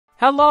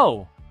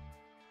Hello!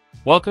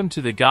 Welcome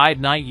to the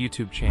GuideKnight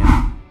YouTube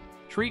channel.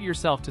 Treat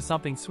yourself to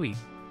something sweet,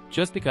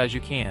 just because you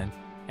can,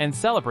 and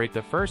celebrate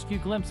the first few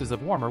glimpses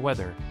of warmer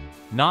weather.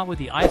 Not with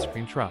the ice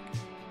cream truck,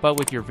 but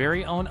with your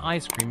very own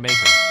ice cream maker.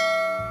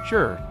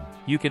 Sure,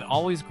 you can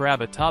always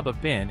grab a tub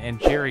of Ben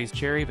 & Jerry's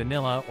Cherry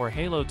Vanilla or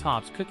Halo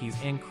Tops cookies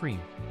and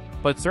cream,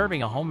 but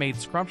serving a homemade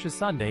scrumptious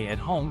sundae at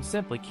home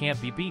simply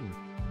can't be beaten.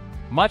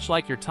 Much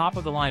like your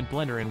top-of-the-line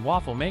blender and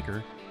waffle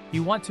maker,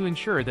 you want to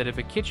ensure that if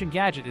a kitchen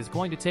gadget is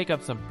going to take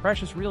up some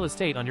precious real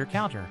estate on your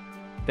counter,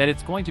 that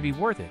it's going to be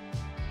worth it.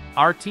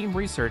 Our team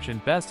research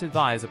and best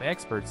advice of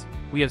experts,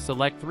 we have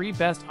select 3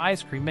 best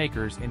ice cream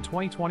makers in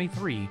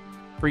 2023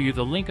 for you.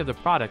 The link of the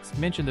products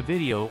mentioned in the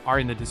video are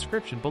in the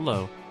description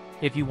below.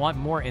 If you want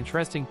more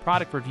interesting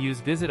product reviews,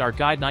 visit our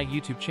GuideKnight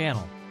YouTube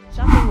channel.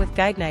 Shopping with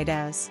GuideKnight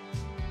as.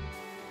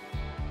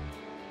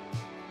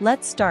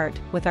 Let's start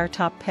with our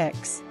top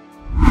picks.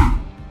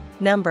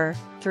 Number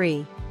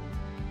 3.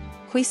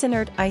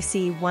 Cuisinart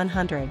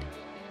ICE-100.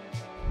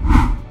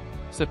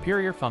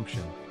 Superior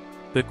function.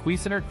 The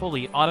Cuisinart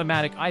fully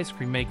automatic ice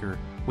cream maker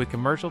with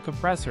commercial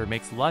compressor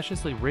makes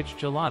lusciously rich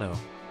gelato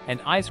and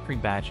ice cream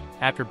batch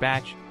after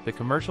batch. The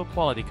commercial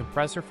quality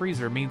compressor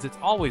freezer means it's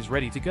always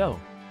ready to go.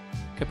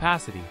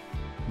 Capacity.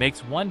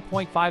 Makes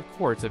 1.5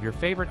 quarts of your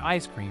favorite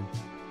ice cream,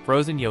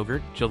 frozen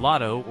yogurt,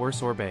 gelato, or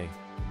sorbet.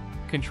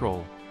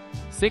 Control.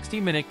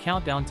 60-minute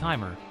countdown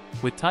timer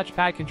with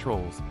touchpad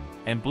controls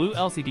and blue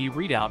LCD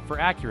readout for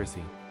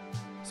accuracy.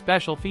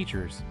 Special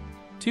features.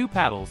 2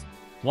 paddles,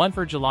 one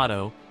for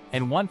gelato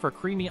and one for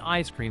creamy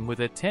ice cream, with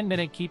a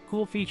 10-minute keep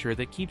cool feature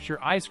that keeps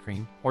your ice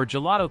cream or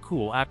gelato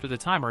cool after the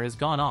timer has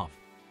gone off.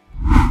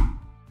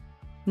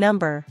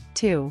 Number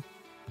 2.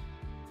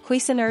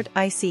 Cuisinart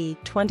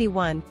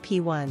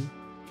ICE-21P1.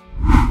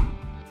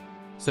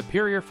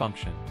 Superior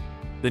function.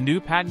 The new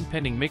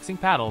patent-pending mixing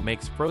paddle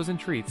makes frozen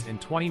treats in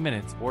 20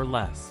 minutes or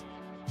less.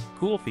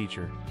 Cool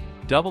feature.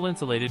 Double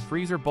insulated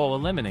freezer bowl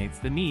eliminates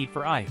the need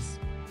for ice.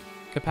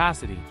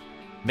 Capacity.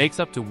 Makes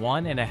up to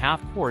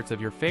 1.5 quarts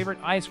of your favorite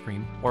ice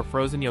cream or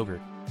frozen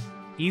yogurt.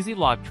 Easy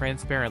lock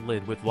transparent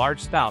lid with large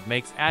spout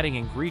makes adding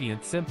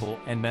ingredients simple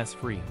and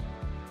mess-free.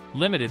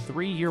 Limited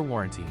 3-year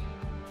warranty.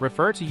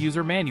 Refer to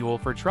user manual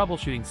for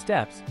troubleshooting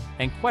steps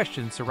and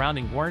questions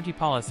surrounding warranty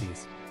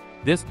policies.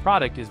 This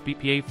product is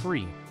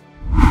BPA-free.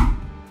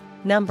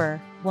 Number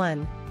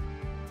 1.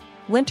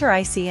 Whynter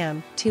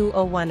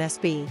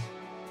ICM-201SB.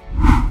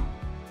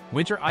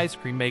 Whynter ice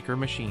cream maker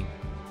machine.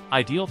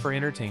 Ideal for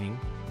entertaining,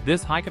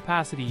 this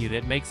high-capacity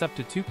unit makes up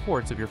to 2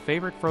 quarts of your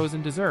favorite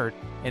frozen dessert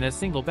in a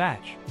single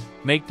batch.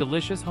 Make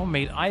delicious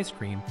homemade ice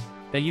cream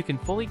that you can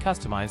fully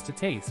customize to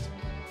taste.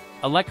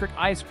 Electric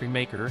ice cream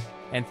maker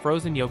and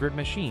frozen yogurt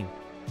machine.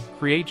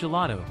 Create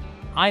gelato,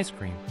 ice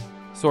cream,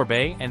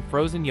 sorbet, and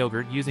frozen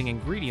yogurt using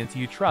ingredients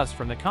you trust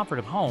from the comfort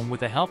of home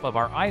with the help of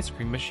our ice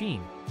cream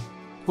machine.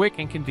 Quick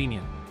and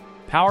convenient.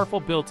 Powerful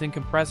built-in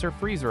compressor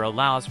freezer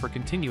allows for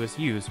continuous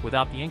use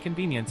without the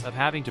inconvenience of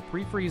having to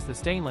pre-freeze the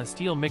stainless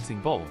steel mixing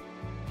bowl.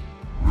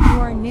 If you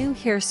are new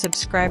here,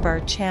 subscribe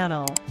our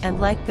channel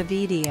and like the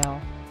video.